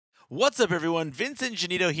What's up, everyone? Vincent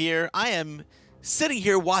Janito here. I am sitting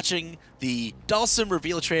here watching the Dhalsim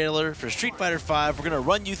reveal trailer for Street Fighter V. We're going to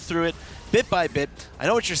run you through it bit by bit. I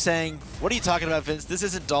know what you're saying. What are you talking about, Vince? This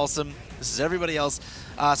isn't Dhalsim. This is everybody else.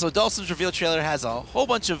 So Dhalsim's reveal trailer has a whole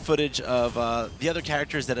bunch of footage of the other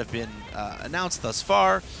characters that have been announced thus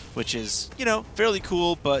far, which is, you know, fairly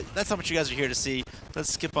cool, but that's not what you guys are here to see.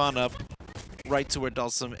 Let's skip on up right to where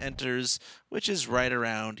Dhalsim enters, which is right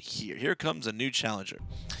around here. Here comes a new challenger.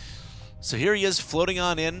 So here he is floating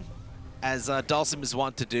on in, as Dhalsim is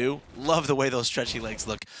wont to do. Love the way those stretchy legs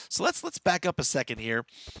look. So let's back up a second here,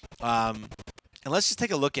 and let's just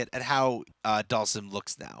take a look at how Dhalsim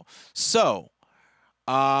looks now. So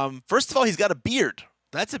first of all, he's got a beard.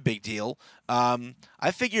 That's a big deal.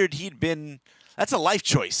 I figured he'd been. That's a life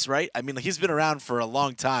choice, right? I mean, like, he's been around for a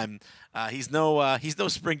long time. He's no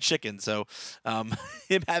spring chicken. So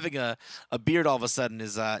him having a beard all of a sudden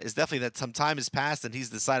is definitely that some time has passed and he's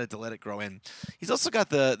decided to let it grow in. He's also got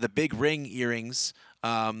the big ring earrings,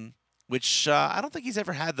 which I don't think he's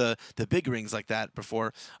ever had the big rings like that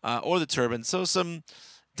before, or the turban. So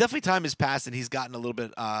definitely time has passed and he's gotten a little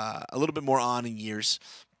bit more on in years,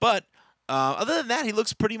 but. Other than that, he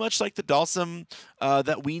looks pretty much like the Dhalsim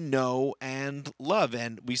that we know and love.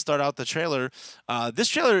 And we start out the trailer. This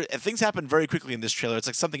trailer, things happen very quickly in this trailer. It's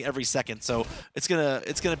like something every second, so it's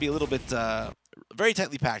gonna be a little bit very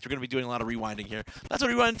tightly packed. We're gonna be doing a lot of rewinding here. That's what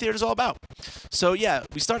Rewind Theater is all about. So yeah,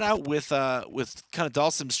 we start out with kind of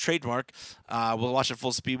Dhalsim's trademark. We'll watch at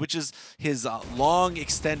full speed, which is his long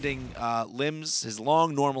extending limbs, his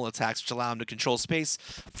long normal attacks, which allow him to control space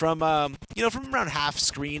from from around half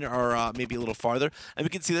screen or maybe a little farther. And we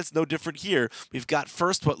can see that's no different here. We've got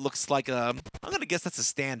first what looks like I'm gonna guess that's a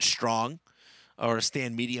stand strong, or a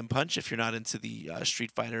stand medium punch if you're not into the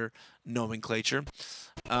Street Fighter nomenclature.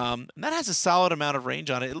 And that has a solid amount of range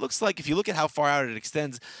on it. It looks like, if you look at how far out it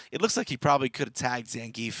extends, it looks like he probably could have tagged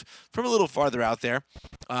Zangief from a little farther out there.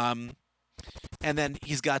 And then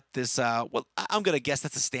he's got this, well, I'm going to guess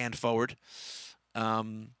that's a stand forward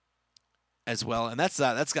as well. And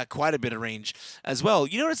that's got quite a bit of range as well.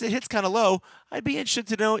 You notice it hits kind of low. I'd be interested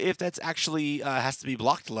to know if that's actually has to be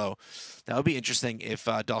blocked low. That would be interesting if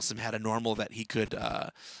Dhalsim had a normal that he could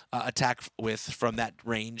attack with from that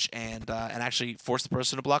range and actually force the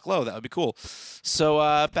person to block low. That would be cool. So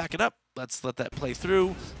back it up. Let's let that play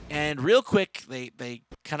through. And real quick, they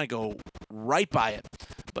kind of go right by it.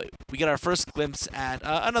 But we get our first glimpse at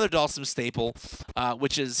another Dhalsim staple,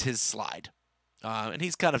 which is his slide. And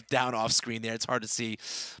he's kind of down off screen there. It's hard to see.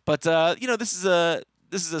 But,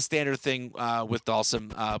 this is a standard thing with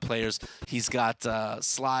Dhalsim players. He's got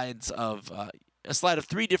slides of a slide of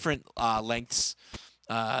 3 different lengths,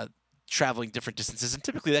 traveling different distances, and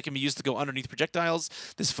typically that can be used to go underneath projectiles.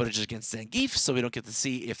 This footage is against Zangief, so we don't get to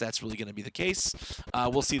see if that's really going to be the case.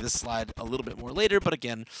 We'll see this slide a little bit more later, but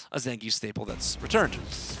again, a Zangief staple that's returned.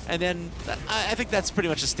 And then I think that's pretty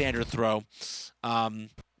much a standard throw.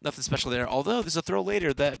 Nothing special there, although there's a throw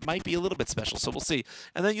later that might be a little bit special, so we'll see.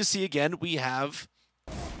 And then you see again, we have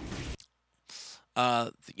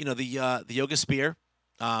the yoga spear.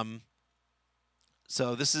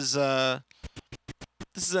 So this is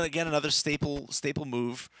again another staple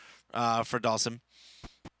move for Dhalsim.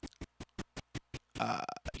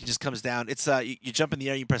 He just comes down. It's you jump in the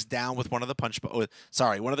air, you press down with one of the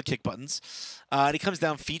one of the kick buttons, and he comes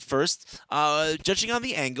down feet first. Judging on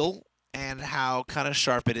the angle and how kind of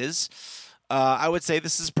sharp it is, I would say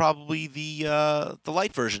this is probably the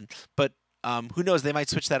light version. But who knows? They might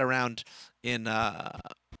switch that around in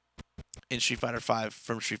Street Fighter V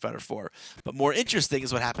from Street Fighter IV. But more interesting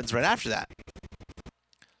is what happens right after that.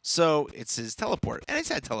 So it's his teleport, and he's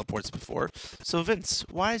had teleports before. So Vince,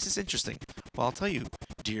 why is this interesting? Well, I'll tell you,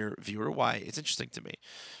 dear viewer, why it's interesting to me.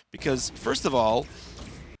 Because first of all,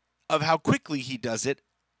 of how quickly he does it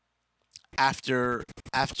after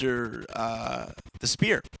the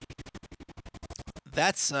spear.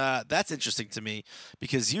 That's interesting to me,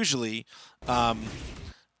 because usually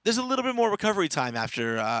there's a little bit more recovery time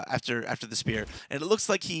after the spear, and it looks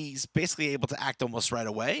like he's basically able to act almost right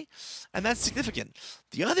away, and that's significant.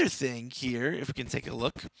 The other thing here, if we can take a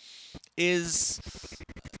look, is,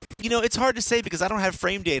 it's hard to say because I don't have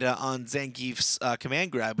frame data on Zangief's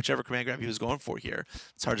command grab, whichever command grab he was going for here.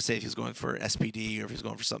 It's hard to say if he was going for SPD or if he was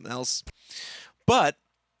going for something else. But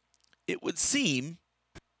it would seem,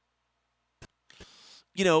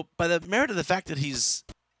 by the merit of the fact that he's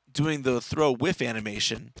doing the throw whiff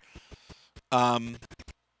animation,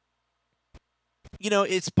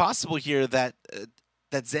 it's possible here that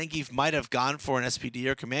Zangief might have gone for an SPD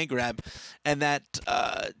or command grab, and that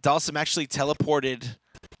Dhalsim actually teleported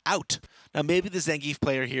out. Now, maybe the Zangief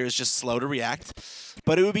player here is just slow to react,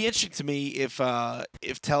 But it would be interesting to me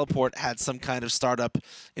if teleport had some kind of startup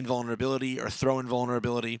invulnerability or throw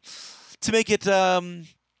invulnerability to make it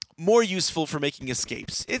more useful for making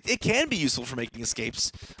escapes. It can be useful for making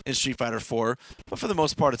escapes in Street Fighter 4, but for the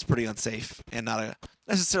most part, it's pretty unsafe and not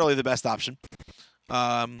necessarily the best option.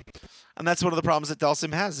 And that's one of the problems that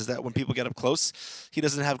Dhalsim has, is that when people get up close, he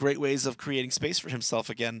doesn't have great ways of creating space for himself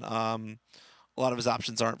again. A lot of his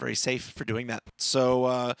options aren't very safe for doing that.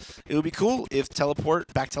 So it would be cool if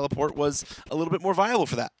back teleport was a little bit more viable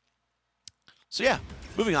for that. So yeah,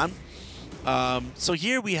 moving on. So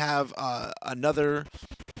here we have another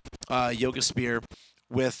Yoga Spear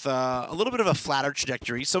with a little bit of a flatter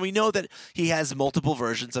trajectory. So we know that he has multiple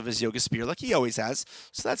versions of his Yoga Spear, like he always has.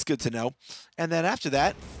 So that's good to know. And then after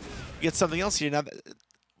that, we get something else here. Now,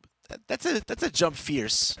 that's a jump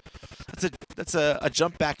fierce. That's a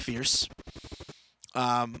jump back fierce.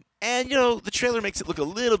 And you know, the trailer makes it look a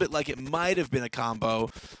little bit like it might have been a combo,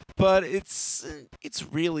 but it's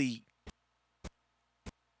really.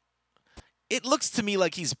 It looks to me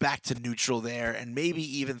like he's back to neutral there and maybe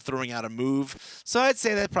even throwing out a move. So I'd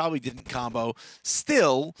say that probably didn't combo.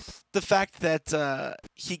 Still, the fact that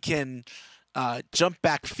he can jump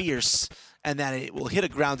back fierce and that it will hit a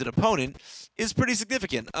grounded opponent is pretty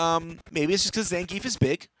significant. Maybe it's just because Zangief is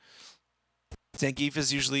big. Zangief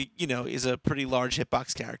is usually, you know, is a pretty large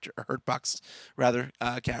hitbox character, or hurtbox, rather,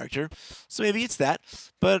 character. So maybe it's that.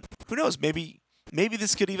 But who knows? Maybe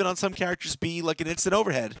this could even on some characters be like an instant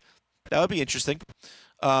overhead. That would be interesting.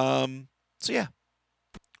 So yeah,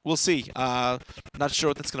 we'll see. Not sure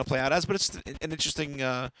what that's going to play out as, but it's an interesting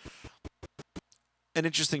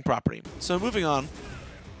property. So moving on,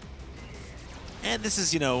 and this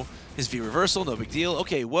is, you know, his V reversal, no big deal.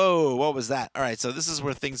 Okay, whoa, what was that? All right, so this is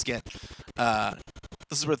where things get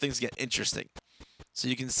interesting. So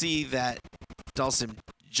you can see that Dhalsim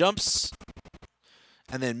jumps,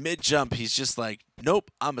 and then mid jump, he's just like, nope,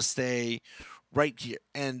 I'm gonna stay right here.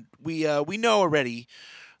 And we know already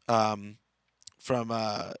from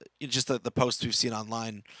just the posts we've seen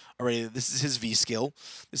online already, this is his V skill.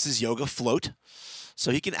 This is Yoga Float. So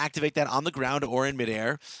he can activate that on the ground or in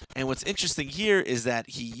midair. And what's interesting here is that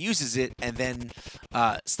he uses it and then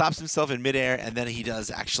stops himself in midair, and then he does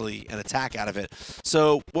actually an attack out of it.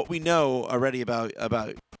 So what we know already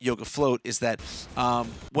about Yoga Float is that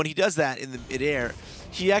when he does that in the midair,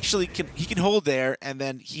 he actually can hold there, and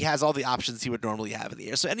then he has all the options he would normally have in the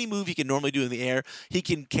air. So any move he can normally do in the air, he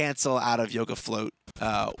can cancel out of Yoga Float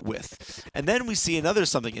with. And then we see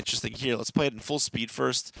something interesting here. Let's play it in full speed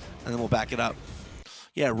first, and then we'll back it up.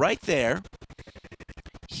 Yeah, right there,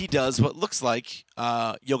 he does what looks like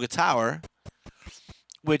Yoga Tower,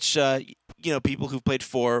 which, you know, people who've played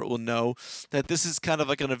 4 will know that this is kind of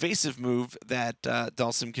like an evasive move that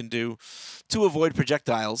Dhalsim can do to avoid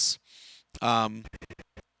projectiles. And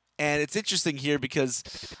it's interesting here because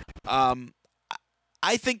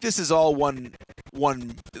I think this is all one.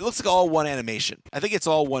 It looks like all one animation. I think it's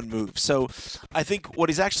all one move. So I think what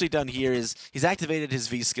he's actually done here is he's activated his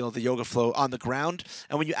V skill, the Yoga Flow, on the ground.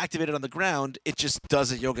 And when you activate it on the ground, it just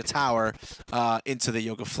does a Yoga Tower into the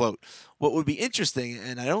Yoga Float. What would be interesting,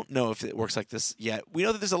 and I don't know if it works like this yet, we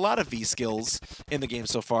know that there's a lot of V skills in the game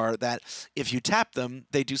so far that if you tap them,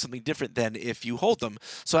 they do something different than if you hold them.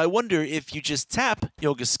 So I wonder if you just tap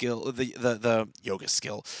Yoga skill, the Yoga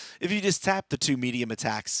skill, if you just tap the 2 medium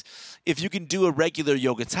attacks, if you can do a regular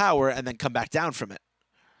Yoga Tower and then come back down from it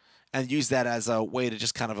and use that as a way to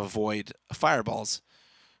just kind of avoid fireballs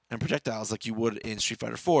and projectiles like you would in Street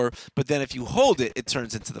Fighter 4, but then if you hold it, it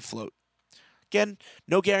turns into the float. Again,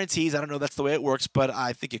 no guarantees. I don't know if that's the way it works, but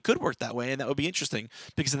I think it could work that way, and that would be interesting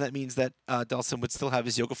because then that means that Dhalsim would still have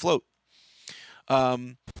his Yoga Float.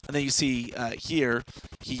 And then you see here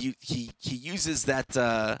he uses that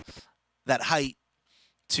that height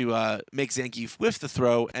to make Zangief whiff the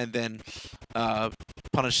throw, and then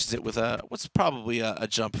punishes it with what's probably a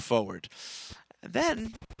jump forward. And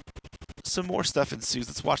then some more stuff ensues.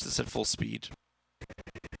 Let's watch this at full speed.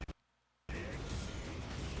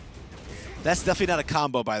 That's definitely not a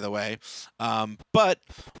combo, by the way. But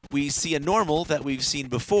we see a normal that we've seen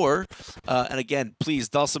before. And again, please,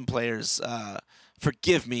 Dhalsim players,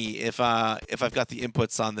 forgive me if I've got the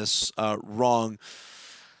inputs on this wrong.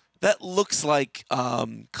 That looks like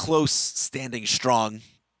close standing strong.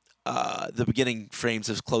 The beginning frames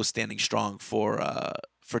of close standing strong for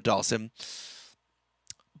Dhalsim.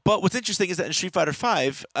 But what's interesting is that in Street Fighter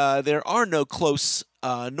V, there are no close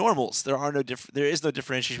normals. There is no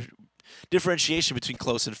differentiation between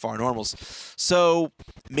close and far normals. So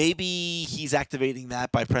maybe he's activating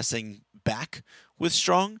that by pressing back with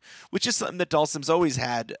strong, which is something that Dhalsim's always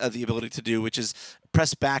had the ability to do, which is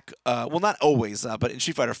press back. Well, not always, but in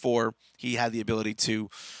Street Fighter 4, he had the ability to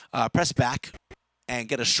press back and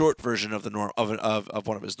get a short version of the of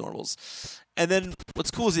one of his normals. And then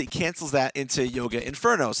what's cool is he cancels that into Yoga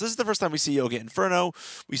Inferno. So this is the first time we see Yoga Inferno.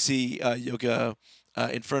 We see Yoga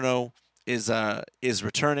Inferno is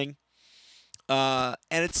returning. And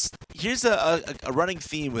here's a running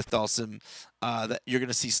theme with Dhalsim that you're going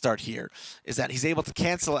to see start here, is that he's able to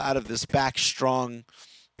cancel out of this back strong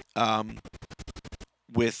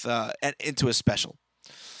with into a special.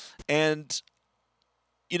 And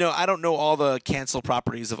you know, I don't know all the cancel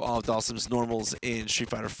properties of all of Dhalsim's normals in Street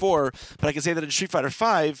Fighter 4, but I can say that in Street Fighter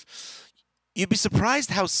 5, you'd be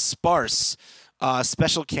surprised how sparse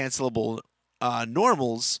special cancelable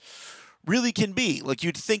normals really can be. Like,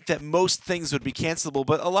 you'd think that most things would be cancelable,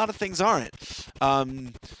 but a lot of things aren't.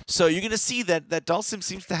 So you're going to see that Dhalsim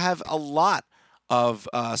seems to have a lot of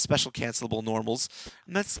special cancelable normals,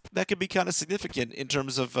 and that could be kind of significant in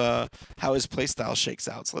terms of how his playstyle shakes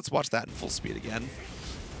out. So let's watch that in full speed again.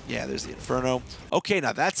 Yeah, there's the Inferno. Okay,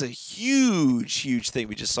 now that's a huge, huge thing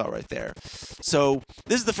we just saw right there. So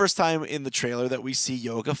this is the first time in the trailer that we see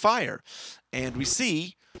Yoga fire. And we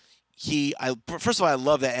see first of all, I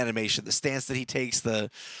love that animation, the stance that he takes, the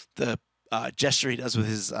gesture he does with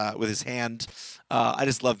his hand. I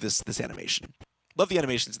just love this animation. Love the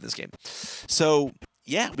animations in this game. So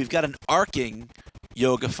yeah, we've got an arcing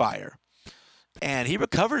Yoga fire. And he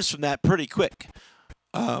recovers from that pretty quick.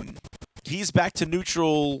 He's back to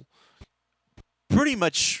neutral pretty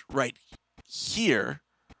much right here.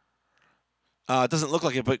 It doesn't look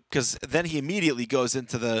like it, but because then he immediately goes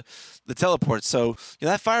into the teleport. So you know,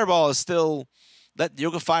 that fireball is still, that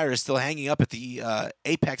Yoga Fire is still hanging up at the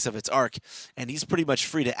apex of its arc, and he's pretty much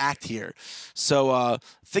free to act here. So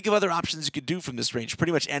think of other options you could do from this range.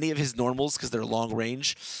 Pretty much any of his normals, because they're long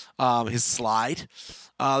range. His slide.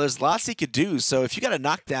 There's lots he could do. So if you got a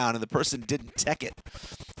knockdown and the person didn't tech it,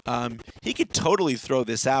 he could totally throw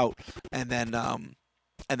this out and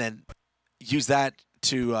then use that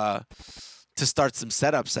to start some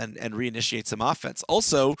setups and reinitiate some offense.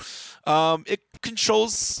 Also, it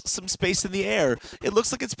controls some space in the air. It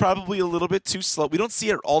looks like it's probably a little bit too slow. We don't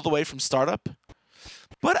see it all the way from startup,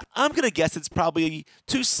 but I'm going to guess it's probably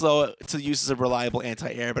too slow to use as a reliable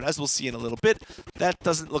anti-air. But as we'll see in a little bit, that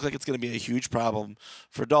doesn't look like it's going to be a huge problem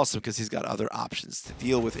for Dhalsim because he's got other options to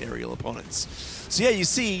deal with aerial opponents. So yeah, you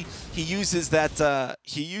see he uses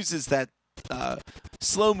that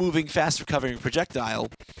slow-moving, fast-recovering projectile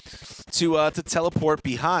to teleport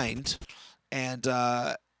behind, and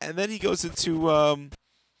then he goes into a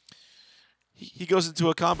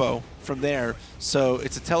combo from there. So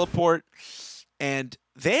it's a teleport, and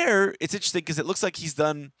there it's interesting because it looks like he's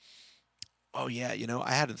done. Oh yeah, you know,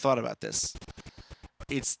 I hadn't thought about this.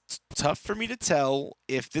 It's tough for me to tell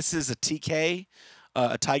if this is a TK,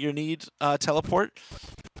 a Tiger Need teleport,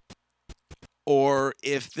 or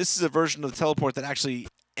if this is a version of the teleport that actually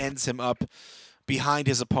ends him up behind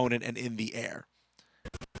his opponent and in the air.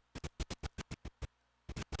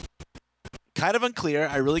 Kind of unclear.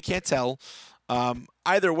 I really can't tell.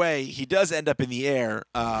 Either way, he does end up in the air,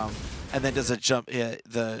 and then does a jump.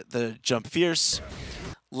 The jump fierce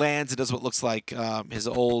lands. It does what looks like his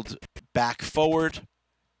old back forward.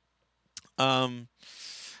 And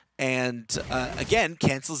again,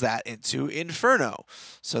 cancels that into Inferno.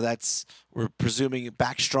 So we're presuming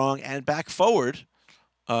back strong and back forward,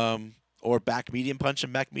 or back medium punch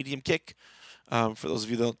and back medium kick. For those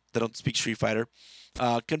of you that don't speak Street Fighter,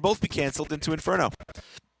 can both be canceled into Inferno.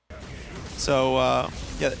 So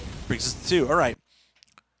yeah, that brings us to 2. All right,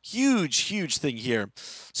 huge thing here.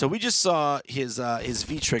 So we just saw his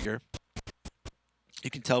V trigger.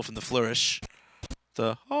 You can tell from the flourish,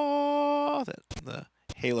 the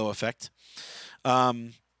halo effect.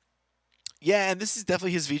 Yeah, and this is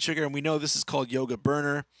definitely his V-trigger, and we know this is called Yoga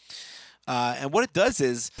Burner. And what it does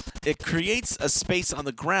is it creates a space on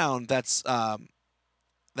the ground that's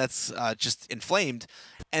just inflamed,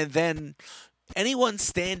 and then anyone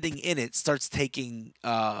standing in it starts taking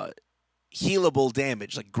healable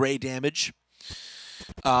damage, like gray damage.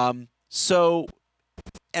 And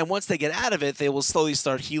once they get out of it, they will slowly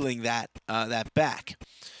start healing that back.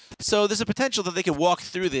 So there's a potential that they can walk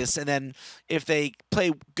through this, and then if they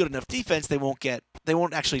play good enough defense, they won't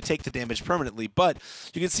actually take the damage permanently. But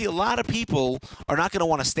you can see a lot of people are not going to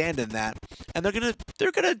want to stand in that, and they're gonna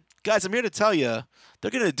guys, I'm here to tell you,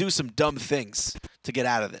 they're gonna do some dumb things to get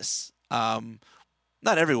out of this. Not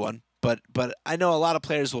everyone, but I know a lot of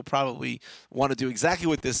players will probably want to do exactly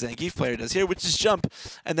what this Zangief player does here, which is jump.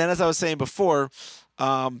 And then, as I was saying before,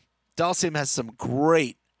 Dhalsim has some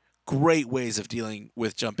great great ways of dealing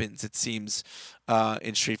with jump-ins, it seems,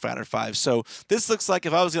 in Street Fighter V. So this looks like,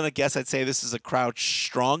 if I was going to guess, I'd say this is a crouch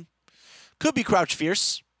strong. Could be crouch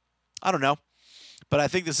fierce. I don't know. But I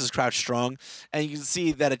think this is crouch strong. And you can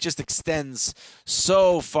see that it just extends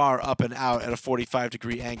so far up and out at a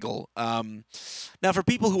 45-degree angle. Now, for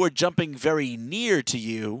people who are jumping very near to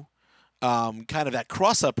you, kind of at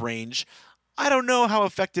cross-up range, I don't know how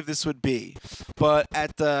effective this would be. But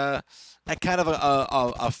at kind of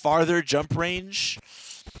a farther jump range,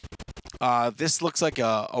 this looks like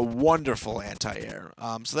a wonderful anti-air.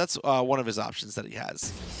 So that's one of his options that he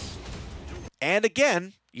has. And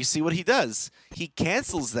again, you see what he does. He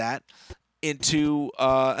cancels that into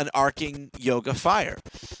an arcing Yoga Fire.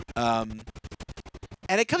 And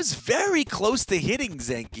it comes very close to hitting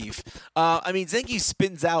Zangief. I mean, Zangief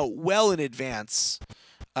spins out well in advance.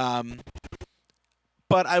 But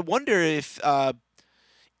I wonder if...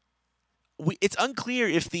 it's unclear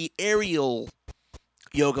if the aerial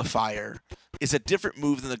Yoga Fire is a different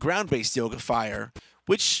move than the ground-based Yoga Fire,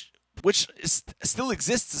 which still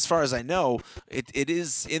exists as far as I know. It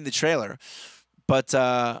is in the trailer. But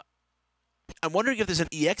I'm wondering if there's an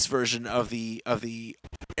EX version of the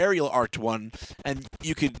aerial arced one, and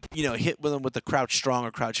you could, you know, hit with them with the crouch strong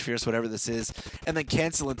or crouch fierce, whatever this is, and then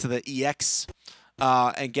cancel into the EX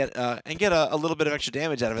and get a little bit of extra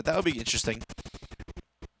damage out of it. That would be interesting.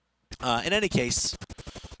 In any case,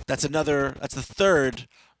 that's the third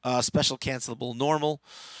special cancelable normal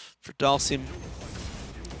for Dhalsim.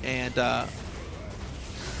 And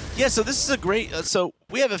yeah, so this is a great. So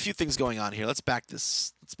we have a few things going on here. Let's back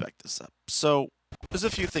this up. So there's a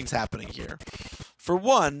few things happening here. For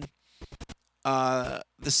one, the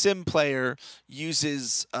sim player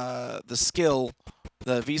uses the skill,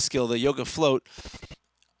 the V skill, the Yoga Float,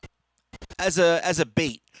 as a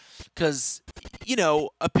bait, because, you know,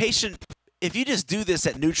 a patient, if you just do this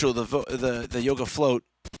at neutral, the Yoga Float,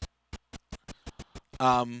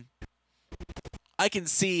 I can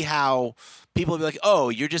see how people will be like, "Oh,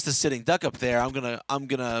 you're just a sitting duck up there. I'm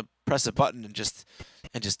gonna press a button and just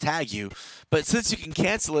tag you." But since you can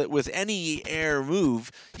cancel it with any air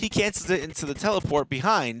move, he cancels it into the teleport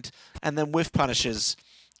behind, and then whiff punishes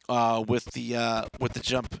with the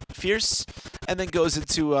jump fierce, and then goes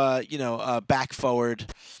into back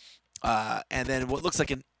forward, and then what looks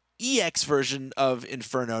like an EX version of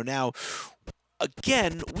Inferno. Now,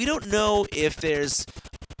 again, we don't know if there's.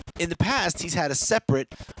 In the past, he's had a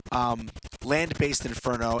separate land-based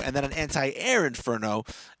Inferno and then an anti-air Inferno,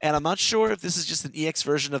 and I'm not sure if this is just an EX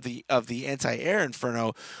version of the anti-air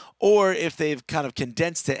Inferno, or if they've kind of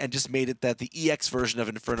condensed it and just made it that the EX version of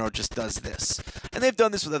Inferno just does this. And they've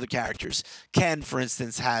done this with other characters. Ken, for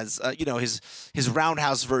instance, has his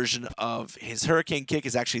roundhouse version of his Hurricane Kick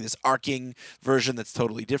is actually this arcing version that's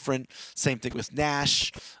totally different. Same thing with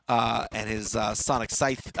Nash and his Sonic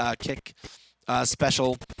Scythe kick.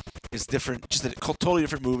 Special is different, just a totally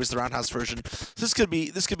different move as the roundhouse version. So this could be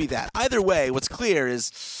that. Either way, what's clear is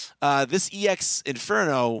this EX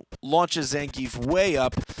Inferno launches Zangief way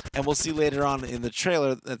up, and we'll see later on in the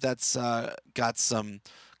trailer that that's got some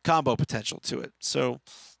combo potential to it. So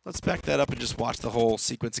let's back that up and just watch the whole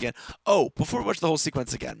sequence again. Oh, before we watch the whole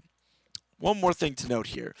sequence again, one more thing to note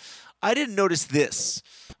here. I didn't notice this,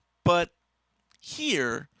 but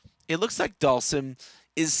here it looks like Dhalsim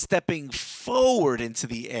is stepping forward into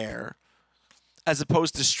the air as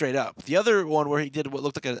opposed to straight up. The other one where he did what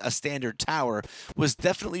looked like a standard tower was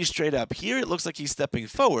definitely straight up. Here it looks like he's stepping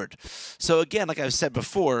forward. So again, like I've said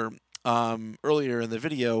before earlier in the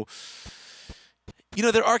video, you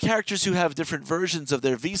know, there are characters who have different versions of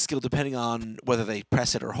their V skill depending on whether they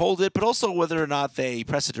press it or hold it, but also whether or not they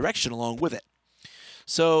press a direction along with it.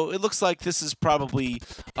 So it looks like this is probably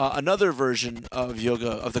another version of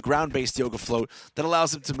the ground-based Yoga Float that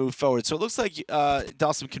allows him to move forward. So it looks like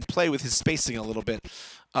Dhalsim can play with his spacing a little bit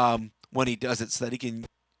when he does it, so that he can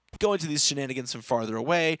go into these shenanigans from farther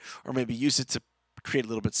away, or maybe use it to create a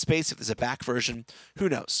little bit of space if there's a back version. Who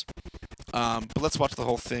knows? But let's watch the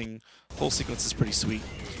whole thing. The whole sequence is pretty sweet.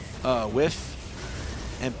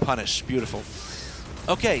 Whiff and punish. Beautiful.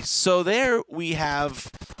 Okay, so there we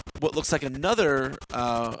have what looks like another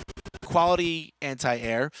quality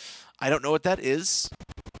anti-air. I don't know what that is.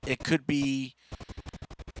 It could be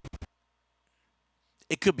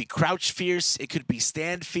crouch fierce. It could be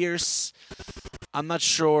stand fierce. I'm not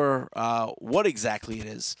sure what exactly it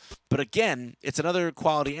is. But again, it's another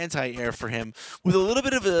quality anti-air for him with a little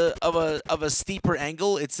bit of a steeper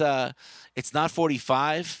angle. It's not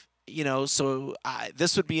 45. You know, so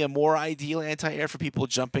this would be a more ideal anti-air for people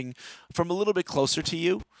jumping from a little bit closer to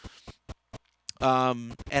you.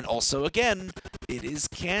 And also, again, it is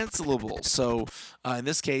cancelable. So in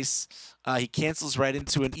this case, he cancels right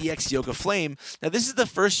into an EX Yoga Flame. Now, this is the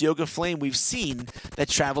first Yoga Flame we've seen that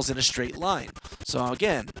travels in a straight line. So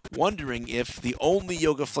again, wondering if the only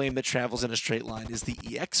Yoga Flame that travels in a straight line is the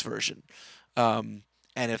EX version. And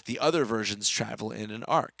if the other versions travel in an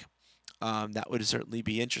arc. That would certainly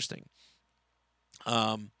be interesting.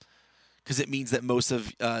 Because it means that most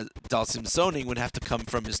of Dhalsim's zoning would have to come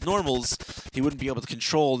from his normals. He wouldn't be able to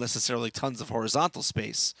control necessarily tons of horizontal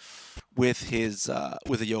space with his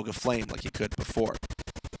with a Yoga Flame like he could before.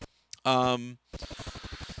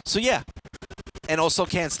 So yeah, and also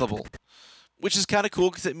cancelable, which is kind of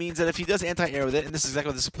cool because it means that if he does anti-air with it, and this is exactly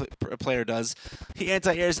what this player does, he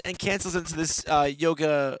anti-airs and cancels into this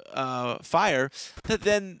Yoga Fire that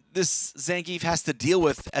then this Zangief has to deal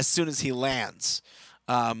with as soon as he lands.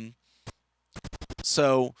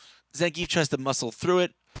 So Zangief tries to muscle through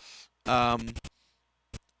it, but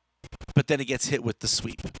then he gets hit with the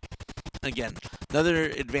sweep. Again, another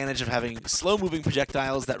advantage of having slow-moving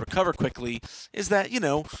projectiles that recover quickly is that, you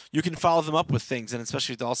know, you can follow them up with things, and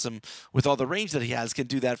especially Dhalsim, with all the range that he has, can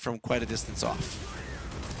do that from quite a distance off.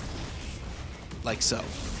 Like so.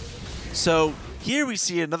 So here we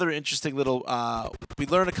see another interesting little... we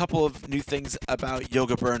learn a couple of new things about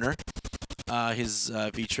Yoga Burner, his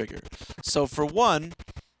V-trigger. So for one,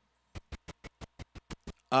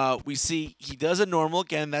 we see he does a normal.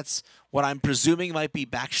 Again, that's what I'm presuming might be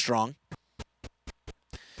back strong.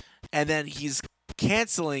 And then he's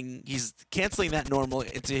canceling that normal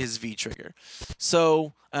into his V-trigger.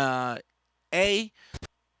 So, Dhalsim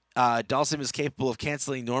is capable of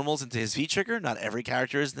canceling normals into his V-trigger. Not every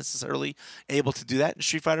character is necessarily able to do that in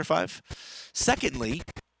Street Fighter V. Secondly,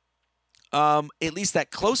 at least that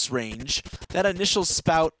close range, that initial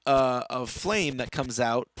spout of flame that comes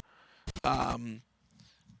out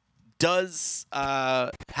does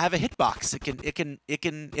have a hitbox. It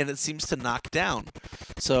can, and it seems to knock down.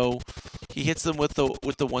 So he hits them with the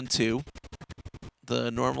 1-2,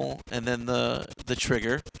 the normal, and then the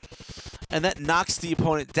trigger, and that knocks the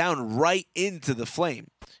opponent down right into the flame.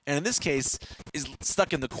 And in this case, is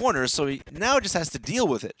stuck in the corner, so he now just has to deal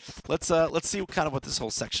with it. Let's see kind of what this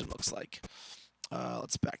whole section looks like.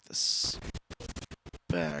 Let's back this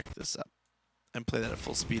up and play that at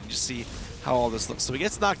full speed and just see how all this looks. So he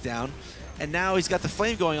gets knocked down, and now he's got the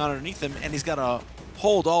flame going on underneath him, and he's got to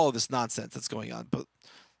hold all of this nonsense that's going on. But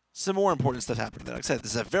some more important stuff happened there. Like I said,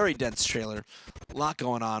 this is a very dense trailer, a lot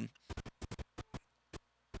going on.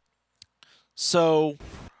 So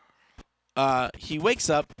he wakes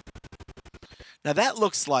up. Now that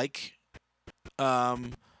looks like,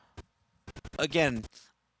 again,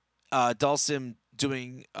 Dhalsim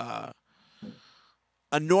doing a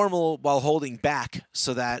normal while holding back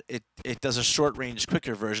so that it does a short range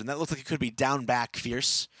quicker version. That looks like it could be down back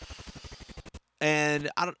fierce. And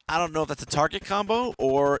I don't know if that's a target combo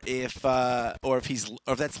or if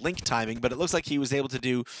that's link timing, but it looks like he was able to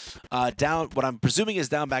do down what I'm presuming is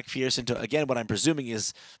down back fierce into, again, what I'm presuming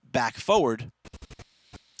is back forward.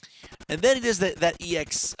 And then he does that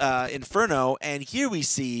EX Inferno, and here we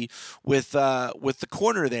see with the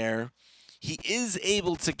corner there, he is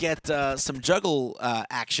able to get some juggle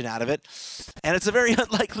action out of it, and it's a very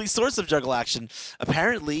unlikely source of juggle action.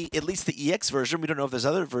 Apparently, at least the EX version, we don't know if there's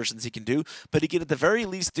other versions he can do, but he can at the very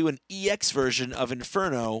least do an EX version of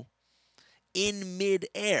Inferno in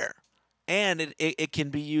mid-air, and it can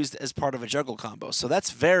be used as part of a juggle combo. So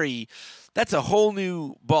that's a whole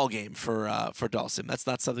new ball game for Dhalsim. That's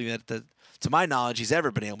not something that, to my knowledge, he's ever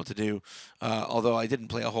been able to do, although I didn't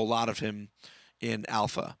play a whole lot of him in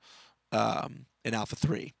Alpha. In Alpha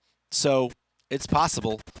 3. So it's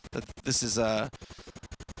possible that this is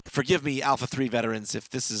forgive me, Alpha 3 veterans, if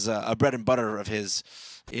this is a bread and butter of his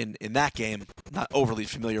in that game. Not overly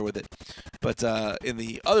familiar with it. But in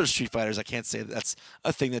the other Street Fighters, I can't say that that's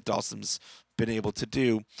a thing that Dhalsim's been able to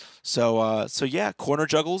do. So yeah, corner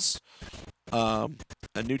juggles, a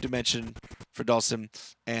new dimension for Dhalsim,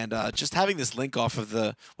 and just having this link off of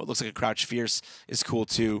what looks like a Crouch Fierce is cool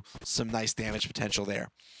too. Some nice damage potential there.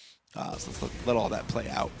 So let's let all that play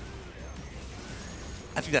out.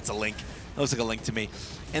 I think that's a link. That looks like a link to me.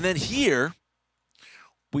 And then here,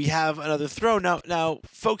 we have another throw. Now,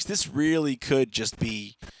 folks, this really could just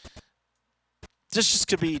be... This just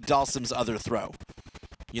could be Dhalsim's other throw.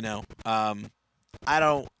 You know? I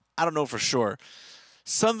don't know for sure.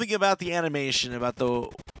 Something about the animation, about the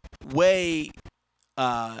way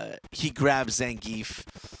he grabs Zangief,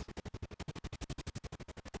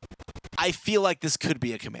 I feel like this could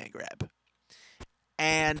be a command grab.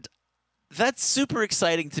 And that's super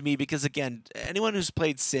exciting to me because, again, anyone who's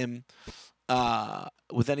played Sim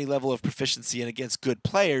with any level of proficiency and against good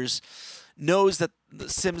players knows that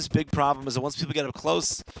Sim's big problem is that once people get up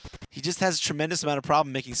close, he just has a tremendous amount of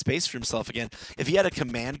problem making space for himself again. If he had a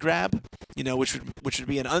command grab, you know, which would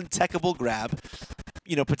be an untechable grab,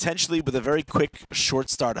 you know, potentially with a very quick short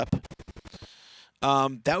startup,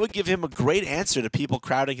 that would give him a great answer to people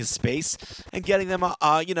crowding his space and getting them,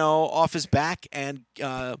 you know, off his back and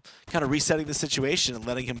kind of resetting the situation and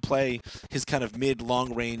letting him play his kind of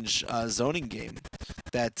mid-long range zoning game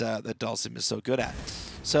that Dhalsim is so good at.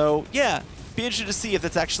 So yeah, be interested to see if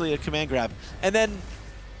that's actually a command grab. And then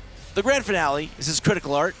the grand finale is his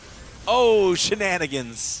critical art. Oh,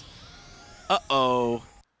 shenanigans! Uh-oh,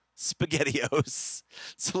 SpaghettiOs.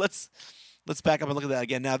 So let's back up and look at that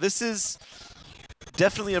again. Now this is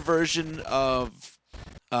definitely a version of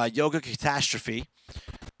Yoga Catastrophe,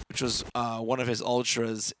 which was one of his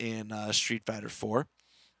ultras in Street Fighter 4.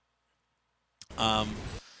 And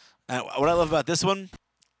what I love about this one,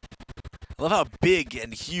 I love how big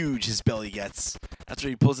and huge his belly gets. That's where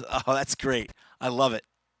he pulls it. Oh, that's great. I love it.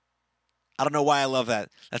 I don't know why I love that.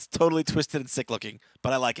 That's totally twisted and sick looking,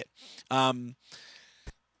 but I like it.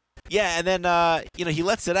 Yeah, and then you know, he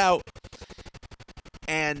lets it out,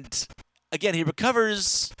 and again, he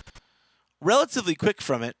recovers relatively quick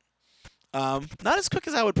from it. Not as quick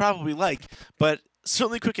as I would probably like, but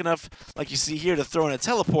certainly quick enough, like you see here, to throw in a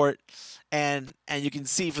teleport. And you can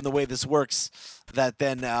see from the way this works that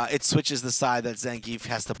then it switches the side that Zangief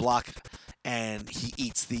has to block, and he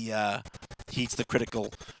eats the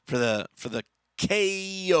critical for the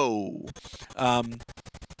KO.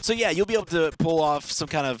 So yeah, you'll be able to pull off some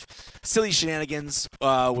kind of silly shenanigans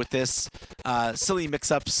with this, silly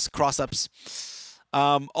mix-ups, cross-ups.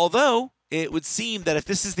 Although it would seem that if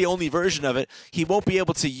this is the only version of it, he won't be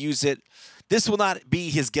able to use it. This will not be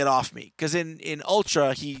his get off me, because in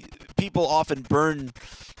Ultra, people often burn,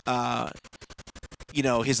 you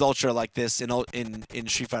know, his Ultra like this in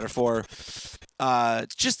Street Fighter 4,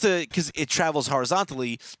 just because it travels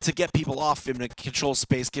horizontally to get people off him to control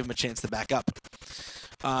space, give him a chance to back up.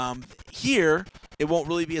 Here, it won't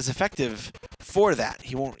really be as effective for that.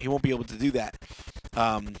 He won't be able to do that.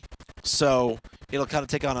 So it'll kind of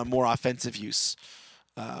take on a more offensive use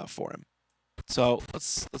for him. So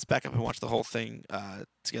let's back up and watch the whole thing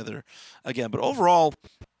together again. But overall,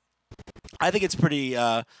 I think it's pretty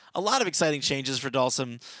a lot of exciting changes for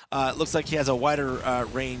Dhalsim. It looks like he has a wider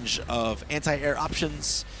range of anti-air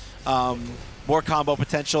options, more combo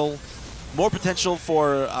potential, more potential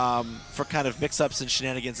for kind of mix-ups and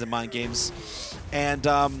shenanigans and mind games, and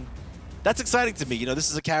that's exciting to me. You know,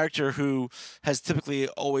 this is a character who has typically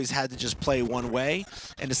always had to just play one way,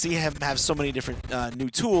 and to see him have so many different new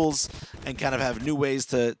tools and kind of have new ways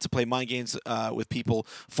to play mind games with people,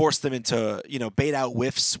 force them into, you know, bait out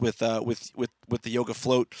whiffs with the Yoga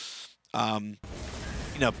Float.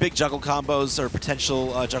 You know, big juggle combos or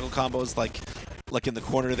potential juggle combos like in the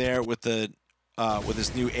corner there with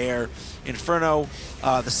his new Air Inferno,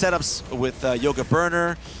 the setups with Yoga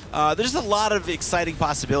Burner. There's a lot of exciting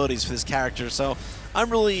possibilities for this character, so I'm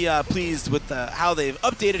really pleased with how they've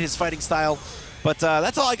updated his fighting style. But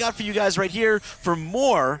that's all I got for you guys right here. For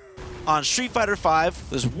more on Street Fighter V,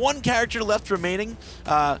 there's one character left remaining.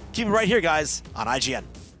 Keep it right here, guys, on IGN.